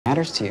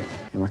matters to you,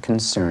 and we're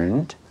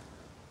concerned.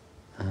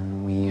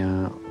 We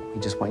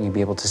just want you to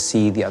be able to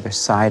see the other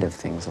side of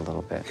things a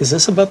little bit. Is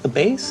this about the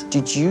bass?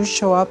 Did you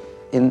show up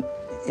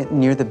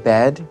near the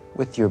bed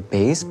with your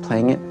bass,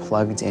 playing it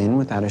plugged in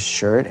without a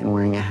shirt and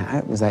wearing a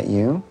hat? Was that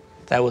you?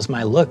 That was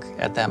my look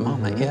at that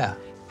moment, yeah.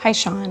 Hi,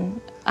 Sean.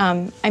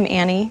 I'm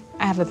Annie.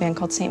 I have a band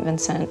called St.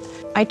 Vincent.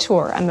 I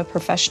tour. I'm a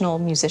professional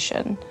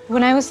musician.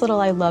 When I was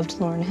little, I loved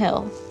Lauryn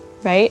Hill,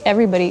 right?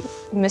 Everybody,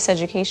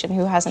 Miseducation,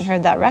 who hasn't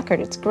heard that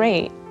record, it's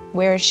great.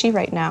 Where is she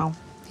right now?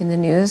 In the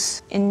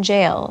news? In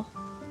jail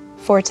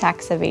for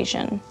tax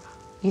evasion.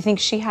 You think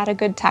she had a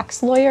good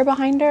tax lawyer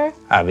behind her?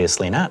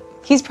 Obviously not.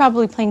 He's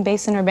probably playing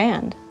bass in her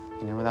band.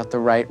 You know, without the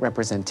right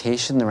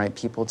representation, the right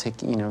people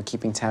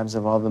keeping tabs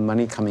of all the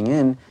money coming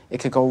in, it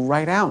could go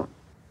right out.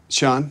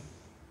 Sean,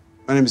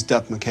 my name is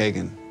Duff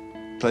McKagan.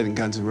 Played in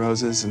Guns N'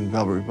 Roses and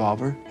Velvet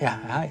Revolver. Yeah,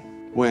 hi.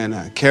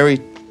 When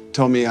Carrie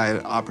told me I had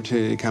an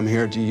opportunity to come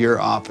here to your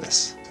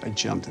office, I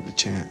jumped at the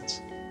chance.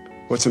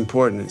 What's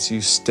important is you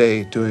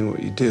stay doing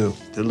what you do.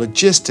 The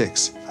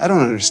logistics, I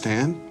don't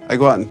understand. I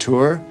go out and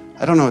tour.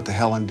 I don't know what the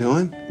hell I'm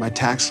doing. My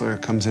tax lawyer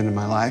comes into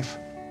my life.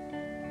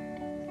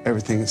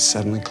 Everything is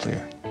suddenly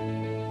clear.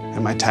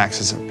 And my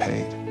taxes are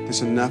paid.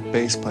 There's enough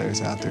bass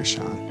players out there,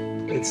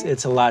 Sean.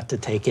 It's a lot to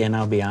take in,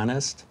 I'll be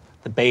honest.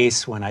 The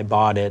bass, when I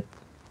bought it,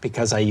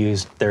 because I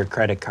used their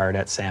credit card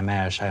at Sam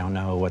Ash, I don't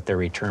know what their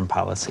return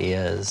policy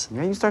is.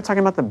 Yeah, you start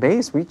talking about the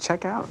bass, we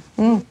check out.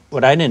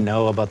 What I didn't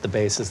know about the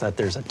bass is that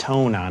there's a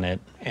tone on it,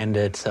 and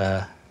on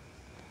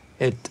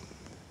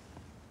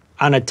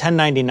a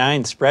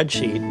 1099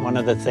 spreadsheet, one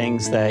of the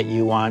things that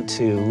you want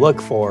to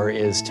look for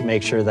is to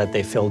make sure that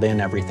they filled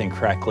in everything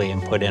correctly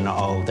and put in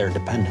all of their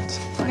dependents.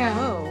 Yeah.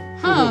 Oh.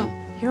 Huh.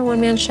 You're a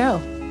one-man show.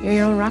 You're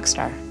your own rock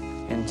star.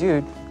 And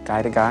dude,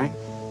 guy to guy,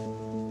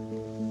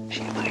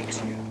 she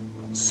likes you.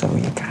 So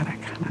you gotta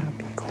kind of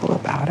be cool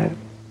about it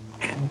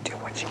and do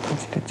what she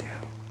wants you to do.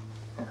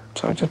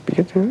 So just be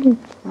a dude.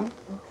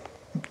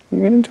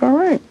 You're gonna do all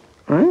right?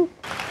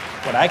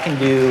 What I can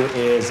do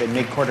is a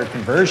mid-quarter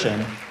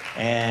conversion,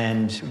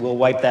 and we'll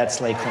wipe that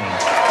slate clean.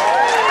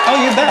 Oh,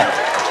 you bet.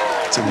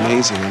 It's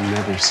amazing. I've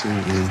never seen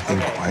anything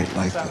quite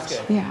like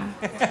this. Good. Yeah.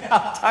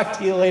 I'll talk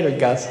to you later,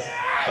 Gus.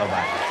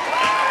 Bye-bye.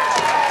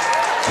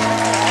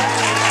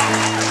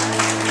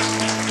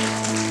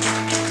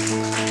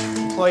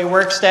 Employee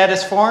work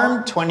status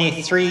form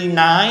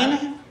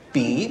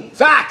 23-9B.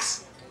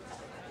 Fax!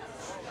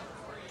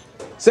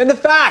 Send a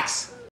fax!